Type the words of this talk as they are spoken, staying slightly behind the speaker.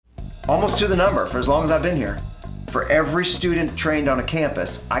almost to the number for as long as I've been here. For every student trained on a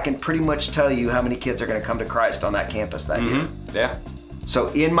campus, I can pretty much tell you how many kids are going to come to Christ on that campus that year. Yeah. So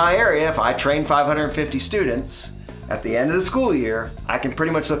in my area, if I train 550 students, at the end of the school year, I can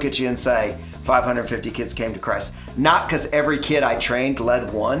pretty much look at you and say 550 kids came to Christ. Not because every kid I trained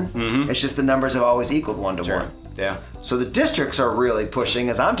led one, it's just the numbers have always equaled 1 to 1. Yeah. So the districts are really pushing,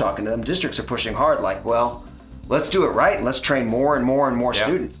 as I'm talking to them, districts are pushing hard like, well, let's do it right and let's train more and more and more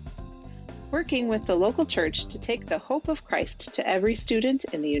students. Working with the local church to take the hope of Christ to every student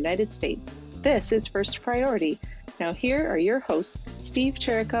in the United States. This is First Priority. Now here are your hosts, Steve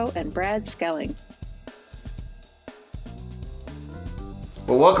Chirico and Brad Skelling.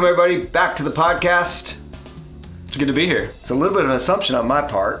 Well, welcome everybody back to the podcast. It's good to be here. It's a little bit of an assumption on my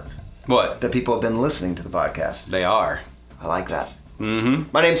part What? that people have been listening to the podcast. They are. I like that. Mm-hmm.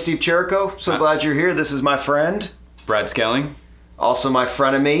 My name's Steve Chirico. So glad you're here. This is my friend. Brad Skelling. Also my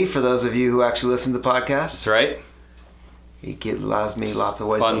frenemy, for those of you who actually listen to the podcast. That's right. He allows me lots of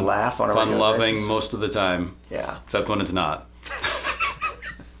ways to laugh on a regular Fun-loving basis. most of the time. Yeah. Except when it's not.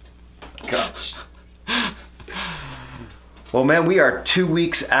 Gosh. Well, man, we are 2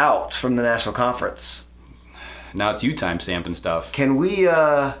 weeks out from the national conference. Now it's you time stamping stuff. Can we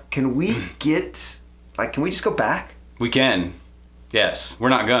just go back? We can. Yes. We're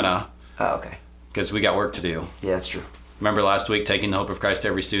not gonna, Oh, okay. because we got work to do. Yeah, that's true. Remember last week, taking the hope of Christ to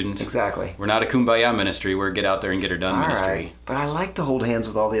every student? Exactly. We're not a kumbaya ministry. We're a get out there and get her done ministry. Right. But I like to hold hands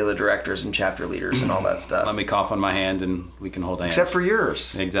with all the other directors and chapter leaders and all that stuff. Let me cough on my hand and we can hold hands. Except for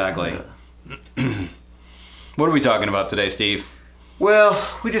yours. Exactly. What are we talking about today, Steve? Well,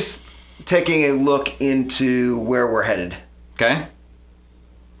 we're just taking a look into where we're headed. Okay.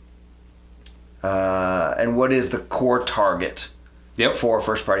 And what is the core target Yep. for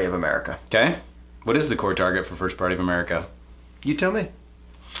First Party of America? Okay. What is the core target for First Party of America? You tell me.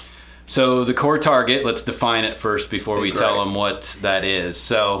 So the core target, let's define it first before we tell Right. them what that is.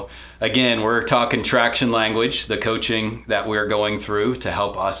 So again, we're talking traction language, the coaching that we're going through to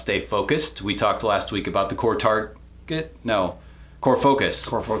help us stay focused. We talked last week about the core target, core focus.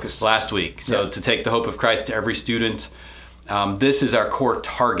 Core focus. Last week. So to take the hope of Christ to every student, this is our core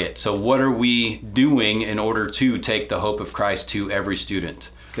target. So what are we doing in order to take the hope of Christ to every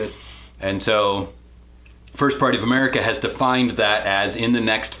student? Good. And so First Party of America has defined that as in the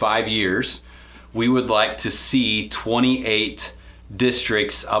next 5 years, we would like to see 28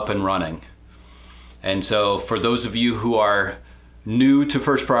 districts up and running. And so for those of you who are new to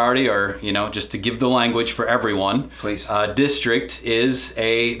First Priority, or just to give the language for everyone, Please. District is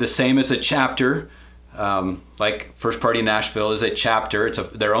the same as a chapter. Like First Party Nashville is a chapter. It's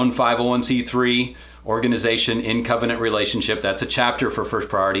their own 501c3 organization in covenant relationship. That's a chapter for First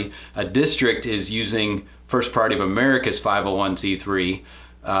Priority. A district is using First Party of America's 501c3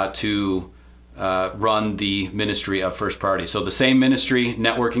 to run the ministry of First Priority. So the same ministry,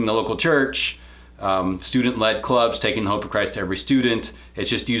 networking the local church, student-led clubs, taking the hope of Christ to every student. It's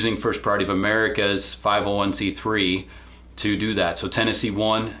just using First Party of America's 501c3 to do that. So Tennessee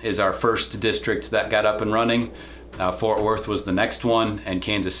 1 is our first district that got up and running. Fort Worth was the next one, and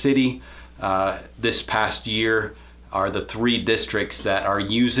Kansas City. This past year are the 3 districts that are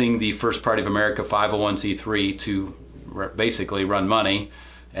using the First Party of America 501c3 to basically run money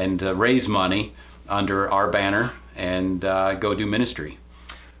and raise money under our banner and go do ministry.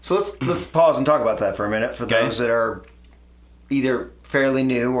 So let's pause and talk about that for a minute for those that are either fairly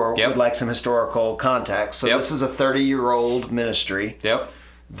new or would like some historical context. So this is a 30-year-old ministry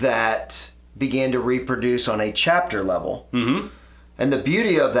that began to reproduce on a chapter level. Mm-hmm. And the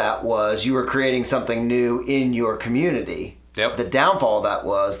beauty of that was you were creating something new in your community. Yep. The downfall of that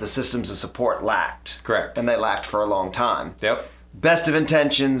was the systems of support lacked. Correct. And they lacked for a long time. Yep. Best of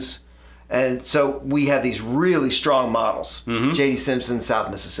intentions. And so we have these really strong models. Mm-hmm. J.D. Simpson,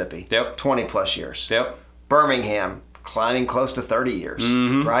 South Mississippi. Yep. 20 plus years. Yep. Birmingham, climbing close to 30 years.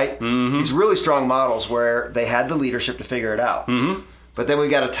 Mm-hmm. Right? Mm-hmm. These really strong models where they had the leadership to figure it out. Mm-hmm. But then we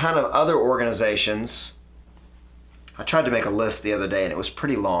got a ton of other organizations. I tried to make a list the other day, and it was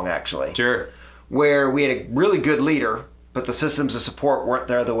pretty long, actually. Sure. Where we had a really good leader, but the systems of support weren't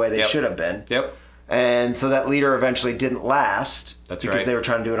there the way they should have been. Yep. And so that leader eventually didn't last. That's because right. they were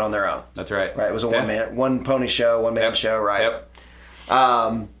trying to do it on their own. That's right. Right. It was a one pony show, one man show, right?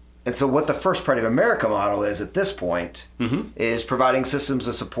 Yep. And so what the First Party of America model is at this point is providing systems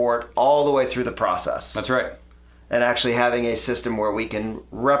of support all the way through the process. That's right. And actually having a system where we can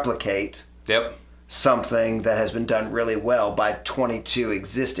replicate something that has been done really well by 22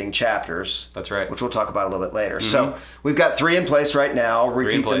 existing chapters. That's right. Which we'll talk about a little bit later. So we've got 3 in place right now. I'll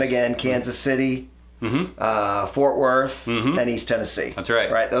repeat them again. Kansas City, Fort Worth, and East Tennessee. That's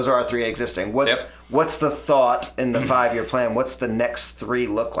right. Right. Those are our 3 existing. What's the thought in the 5-year plan? What's the next 3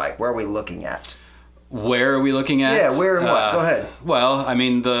 look like? Where are we looking at? Where are we looking at? Yeah, where and what? Go ahead. Well, I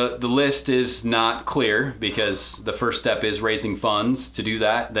mean, the list is not clear because the first step is raising funds to do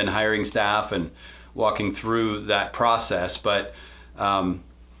that, then hiring staff and walking through that process. But,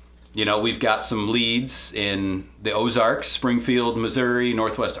 we've got some leads in the Ozarks, Springfield, Missouri,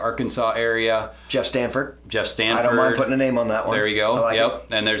 Northwest Arkansas area. Jeff Stanford. I don't mind putting a name on that one. There you go.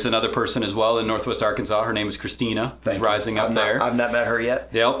 Yep. And there's another person as well in Northwest Arkansas. Her name is Christina. Who's rising up there. I've not met her yet.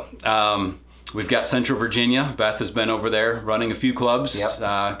 Yep. We've got Central Virginia. Beth has been over there running a few clubs,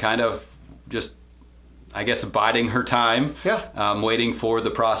 kind of just, I guess, biding her time, waiting for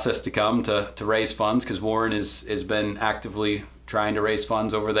the process to come to raise funds because Warren has been actively trying to raise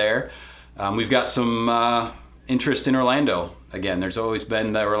funds over there. We've got some interest in Orlando. Again,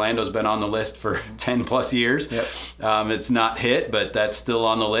 Orlando's been on the list for 10 plus years. Yep. It's not hit, but that's still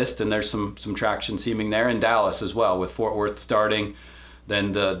on the list, and there's some traction seeming there. And Dallas as well, with Fort Worth starting.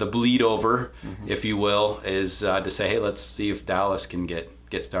 Then the bleed over, if you will, is to say, hey, let's see if Dallas can get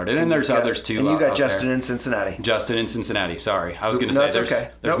started. And there's others too. And you got Justin in Cincinnati. Sorry, I was going to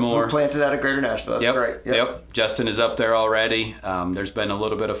say there's more. We planted out of Greater Nashville. That's great. Yep. Justin is up there already. There's been a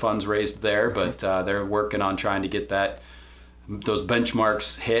little bit of funds raised there, but they're working on trying to get those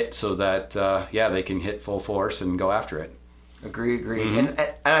benchmarks hit so that they can hit full force and go after it. Agree. And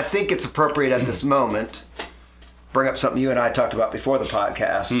I think it's appropriate at this moment. Bring up something you and I talked about before the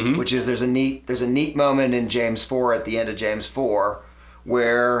podcast, which is there's a neat moment in James 4 at the end of James 4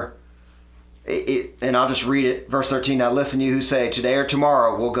 where and I'll just read it, verse 13. Now listen, you who say today or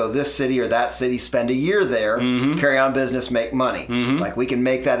tomorrow we'll go this city or that city, spend a year there, carry on business, make money. Like we can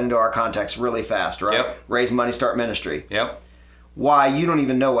make that into our context really fast, right? Yep. Raise money, start ministry. Yep. Why? You don't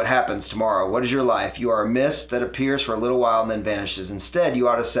even know what happens tomorrow. What is your life? You are a mist that appears for a little while and then vanishes. Instead, you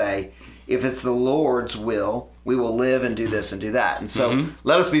ought to say, if it's the Lord's will, we will live and do this and do that. And so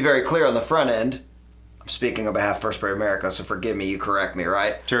let us be very clear on the front end. I'm speaking on behalf of First Prayer America, so forgive me, you correct me,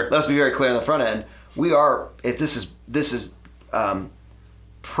 right? Sure. Let's be very clear on the front end. We are, if this is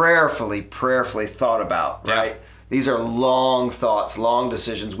prayerfully thought about, right? These are long thoughts, long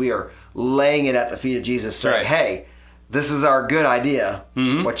decisions. We are laying it at the feet of Jesus saying, hey, this is our good idea.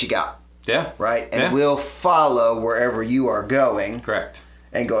 What you got? Yeah. Right? And we'll follow wherever you are going. Correct.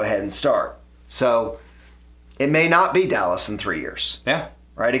 And go ahead and start. So it may not be Dallas in 3 years. Yeah.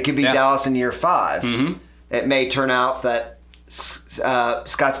 Right? It could be Dallas in year 5. It may turn out that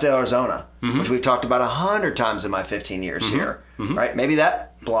Scottsdale, Arizona, which we've talked about 100 times in my 15 years here, right? Maybe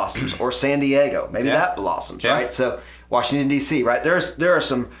that blossoms. Or San Diego. Maybe that blossoms, right? So Washington, D.C., right? There are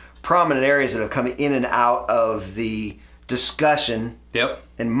some prominent areas that have come in and out of the discussion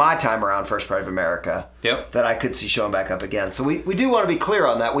in my time around First Pride of America that I could see showing back up again. So we do want to be clear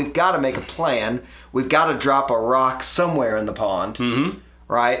on that. We've got to make a plan. We've got to drop a rock somewhere in the pond,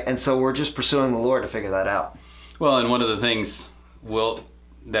 right? And so we're just pursuing the Lord to figure that out. Well, and one of the things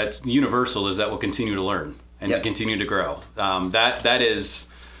that's universal is that we'll continue to learn and to continue to grow. That is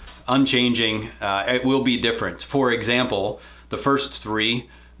unchanging. It will be different. For example, the first 3,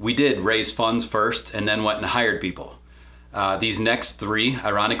 we did raise funds first and then went and hired people. These next 3,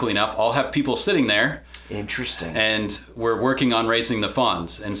 ironically enough, all have people sitting there. Interesting. And we're working on raising the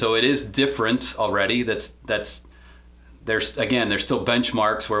funds. And so it is different already. There's still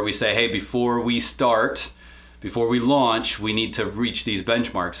benchmarks where we say, hey, before we launch, we need to reach these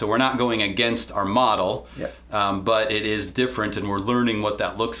benchmarks. So we're not going against our model, but it is different, and we're learning what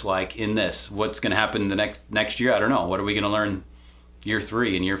that looks like in this. What's going to happen the next year? I don't know. What are we going to learn year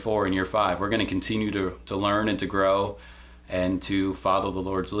 3 and year 4 and year 5? We're going to continue to learn and to grow and to follow the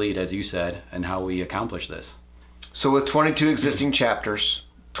Lord's lead, as you said, and how we accomplish this. So with 22 existing chapters,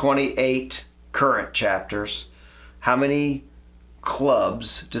 28 current chapters, how many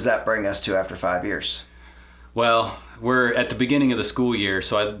clubs does that bring us to after 5 years? Well, we're at the beginning of the school year,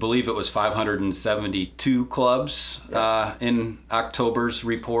 so I believe it was 572 clubs in October's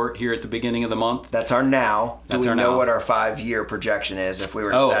report here at the beginning of the month. That's our now. Do we know what our 5-year projection is if we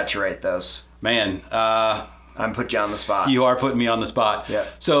were to saturate those? Man, I'm putting you on the spot. You are putting me on the spot. Yeah.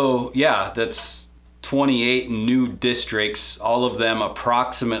 So, that's 28 new districts, all of them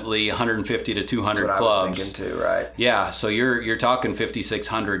approximately 150 to 200 That's what clubs. I was thinking too, right? Yeah, so you're talking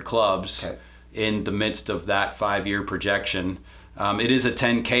 5,600 clubs in the midst of that 5-year projection. It is a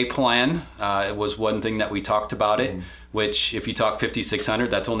 10K plan. It was one thing that we talked about it, which if you talk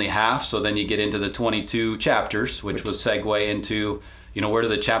 5,600, that's only half. So then you get into the 22 chapters, which was segue into, where do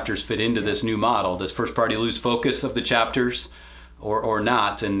the chapters fit into this new model? Does First Party lose focus of the chapters? or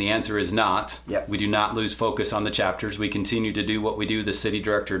not? And the answer is not. Yep. We do not lose focus on the chapters. We continue to do what we do. The City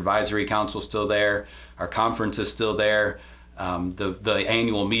Director Advisory Council is still there. Our conference is still there. The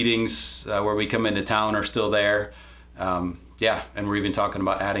annual meetings where we come into town are still there. And we're even talking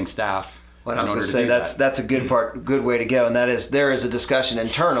about adding staff. Well, I was going to say that's a good way to go, and that is there is a discussion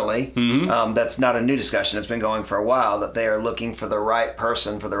internally. That's not a new discussion; it's been going for a while. That they are looking for the right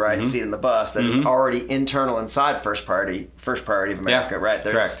person for the right seat in the bus. That is already internal inside First Priority of America, right?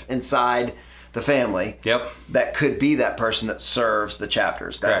 Correct. Inside the family. Yep. That could be that person that serves the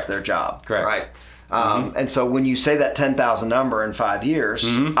chapters. That's their job. Correct. Right. And so when you say that 10,000 number in 5 years,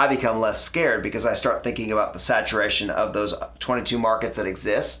 I become less scared because I start thinking about the saturation of those 22 markets that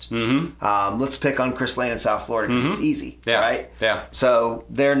exist. Let's pick on Chris Lane in South Florida because it's easy, right? Yeah. So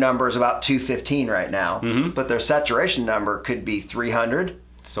their number is about 215 right now, but their saturation number could be 300.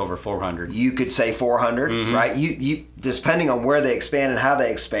 It's over 400. You could say 400, right? You depending on where they expand and how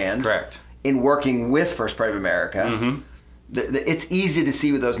they expand. Correct. In working with First Priority of America. It's easy to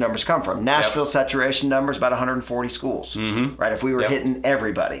see where those numbers come from. Nashville saturation numbers about 140 schools, right? If we were hitting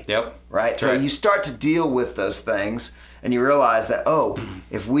everybody, right? So you start to deal with those things, and you realize that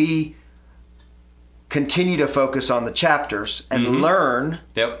if we continue to focus on the chapters and learn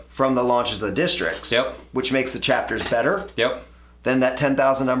from the launches of the districts, which makes the chapters better, then that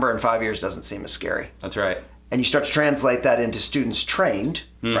 10,000 number in 5 years doesn't seem as scary. That's right. And you start to translate that into students trained,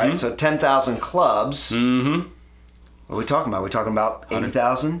 right? So 10,000 clubs. What are we talking about? Are we talking about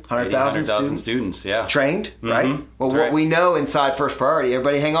 80,000, 100,000 students, trained, right? Well, what we know inside First Priority,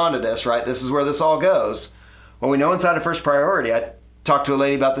 everybody hang on to this, right? This is where this all goes. What we know inside of First Priority, I talked to a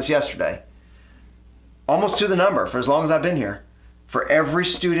lady about this yesterday. Almost to the number, for as long as I've been here, for every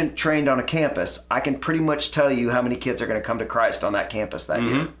student trained on a campus, I can pretty much tell you how many kids are going to come to Christ on that campus that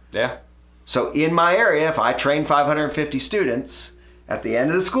year. Yeah. So in my area, if I train 550 students, at the end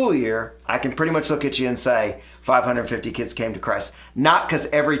of the school year, I can pretty much look at you and say 550 kids came to Christ. Not because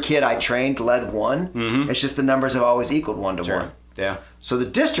every kid I trained led one. It's just the numbers have always equaled 1 to 1. Yeah. So the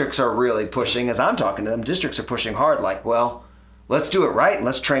districts are really pushing, as I'm talking to them, districts are pushing hard like, well, let's do it right and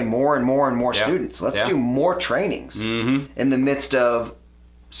let's train more and more and more students. Let's do more trainings in the midst of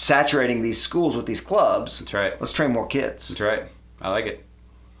saturating these schools with these clubs. That's right. Let's train more kids. That's right. I like it.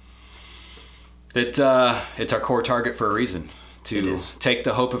 It's our core target for a reason. To take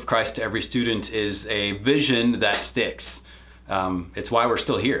the hope of Christ to every student is a vision that sticks. It's why we're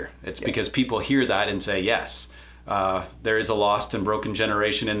still here. It's because people hear that and say, yes, there is a lost and broken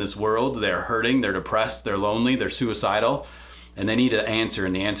generation in this world. They're hurting, they're depressed, they're lonely, they're suicidal, and they need an answer,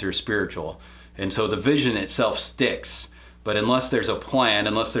 and the answer is spiritual. And so the vision itself sticks. But unless there's a plan,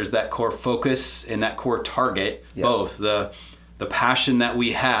 unless there's that core focus and that core target, both the passion that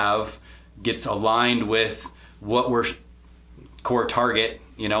we have gets aligned with what we're core target,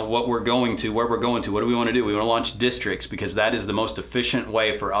 what we're going to, where we're going to, what do we want to do? We want to launch districts because that is the most efficient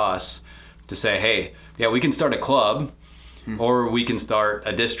way for us to say, hey, we can start a club or we can start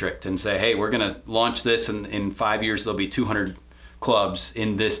a district and say, hey, we're going to launch this and in 5 years there'll be 200 clubs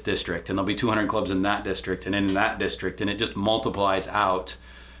in this district and there'll be 200 clubs in that district and in that district, and it just multiplies out.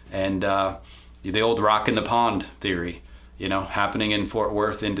 And the old rock in the pond theory, happening in Fort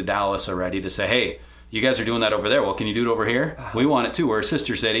Worth into Dallas already, to say, hey, you guys are doing that over there. Well, can you do it over here? We want it too. We're a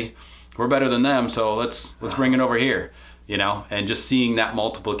sister city. We're better than them, so let's bring it over here. And just seeing that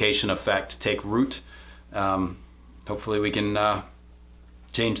multiplication effect take root. Hopefully we can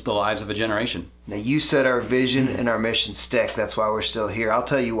change the lives of a generation. Now, you said our vision and our mission stick. That's why we're still here. I'll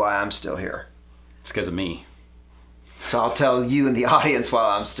tell you why I'm still here. It's because of me. So I'll tell you and the audience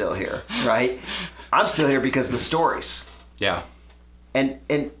why I'm still here, right? I'm still here because of the stories. Yeah. And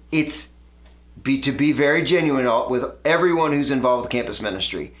it's... to be very genuine with everyone who's involved with campus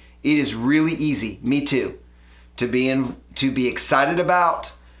ministry, it is really easy, me too, to be excited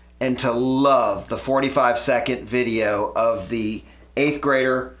about and to love the 45-second video of the 8th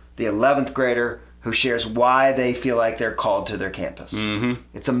grader, the 11th grader who shares why they feel like they're called to their campus.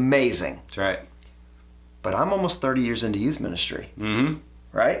 It's amazing. That's right. But I'm almost 30 years into youth ministry,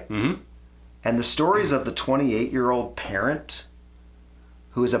 right? And the stories of the 28-year-old parent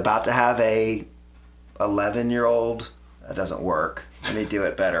who is about to have a 11-year-old, that doesn't work. Let me do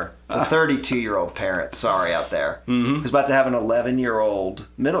it better. The 32-year-old parent, sorry out there, who's about to have an 11-year-old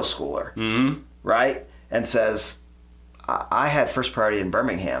middle schooler, right? And says, I had First Priority in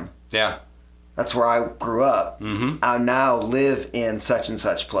Birmingham. Yeah. That's where I grew up. I now live in such and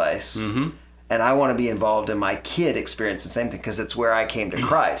such place. And I want to be involved in my kid experience the same thing because it's where I came to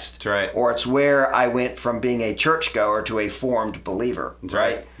Christ. That's right. Or it's where I went from being a churchgoer to a formed believer. That's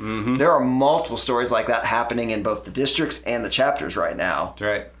right. Mm-hmm. There are multiple stories like that happening in both the districts and the chapters right now. That's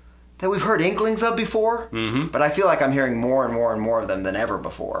right. That we've heard inklings of before, but I feel like I'm hearing more and more and more of them than ever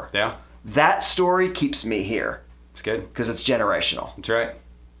before. Yeah. That story keeps me here. It's good. Because it's generational. That's right.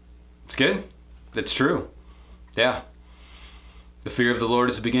 It's good. It's true. Yeah. The fear of the Lord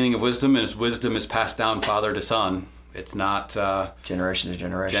is the beginning of wisdom, and His wisdom is passed down father to son. It's not generation to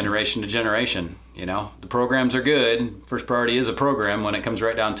generation. Generation to generation. You know, the programs are good. First Priority is a program when it comes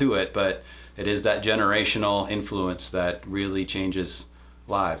right down to it, but it is that generational influence that really changes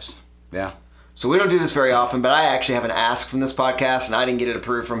lives. Yeah. So we don't do this very often, but I actually have an ask from this podcast, and I didn't get it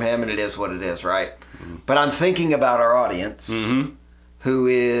approved from him, and it is what it is, right? Mm-hmm. But I'm thinking about our audience, who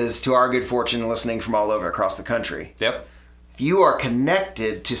is, to our good fortune, listening from all over across the country. Yep. If you are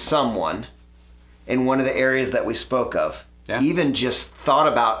connected to someone in one of the areas that we spoke of, even just thought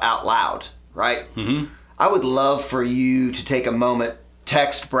about out loud, right? I would love for you to take a moment,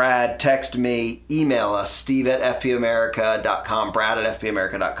 text Brad, text me, email us, steve@fpamerica.com,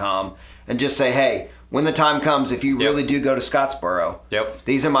 brad@fpamerica.com, and just say, hey, when the time comes, if you really do go to Scottsboro,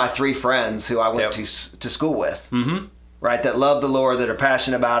 these are my 3 friends who I went to school with, right, that love the Lord, that are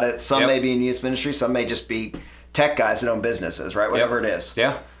passionate about it. Some may be in youth ministry, some may just be tech guys that own businesses, right, whatever it is.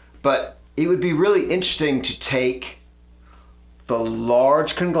 Yeah. But it would be really interesting to take the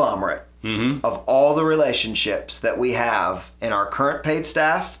large conglomerate of all the relationships that we have in our current paid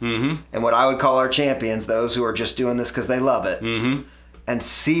staff and what I would call our champions, those who are just doing this because they love it, and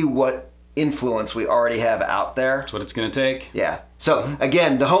see what influence we already have out there. That's what it's going to take. Yeah. So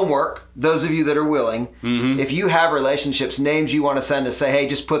again, the homework, those of you that are willing, if you have relationships, names you want to send us, say, hey,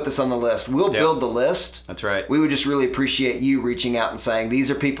 just put this on the list. We'll build the list. That's right. We would just really appreciate you reaching out and saying,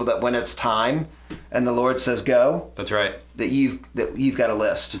 these are people that when it's time and the Lord says go. That's right. That you've got a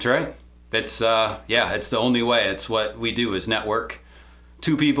list. That's right. It's it's the only way. It's what we do is network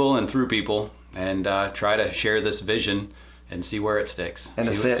to people and through people and try to share this vision and see where it sticks. And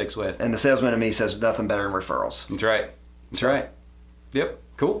see what sticks with. And the salesman in me says nothing better than referrals. That's right. That's right. Yep.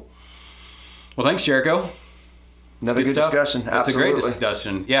 Cool. Well, thanks, Jericho. Another good discussion. That's a great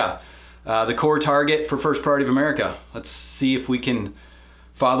discussion. Yeah. The core target for First Priority of America. Let's see if we can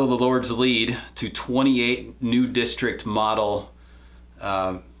follow the Lord's lead to 28 new district model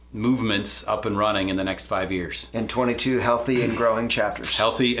movements up and running in the next 5 years. And 22 healthy and growing chapters.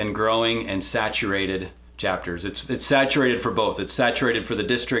 Healthy and growing and saturated chapters. It's saturated for both. It's saturated for the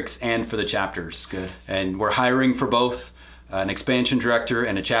districts and for the chapters. Good. And we're hiring for both. An expansion director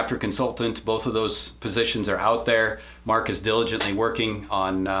and a chapter consultant. Both of those positions are out there. Mark is diligently working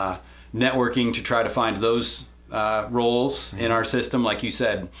on networking to try to find those roles in our system. Like you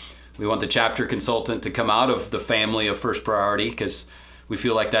said, we want the chapter consultant to come out of the family of First Priority because we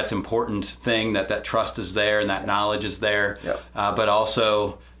feel like that's an important thing, that trust is there and that knowledge is there. Yep. But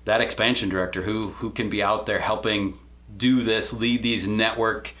also that expansion director who can be out there helping do this, lead these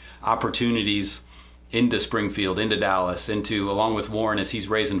network opportunities into Springfield, into Dallas, along with Warren as he's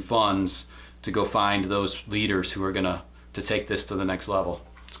raising funds to go find those leaders who are going to take this to the next level.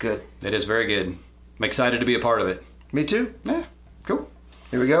 It's good. It is very good. I'm excited to be a part of it. Me too. Yeah, cool.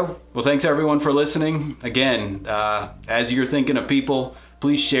 Here we go. Well, thanks everyone for listening. Again, as you're thinking of people,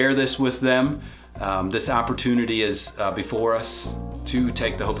 please share this with them. This opportunity is before us to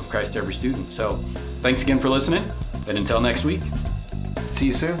take the hope of Christ to every student. So thanks again for listening, and until next week. See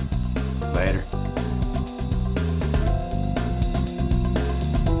you soon. Later.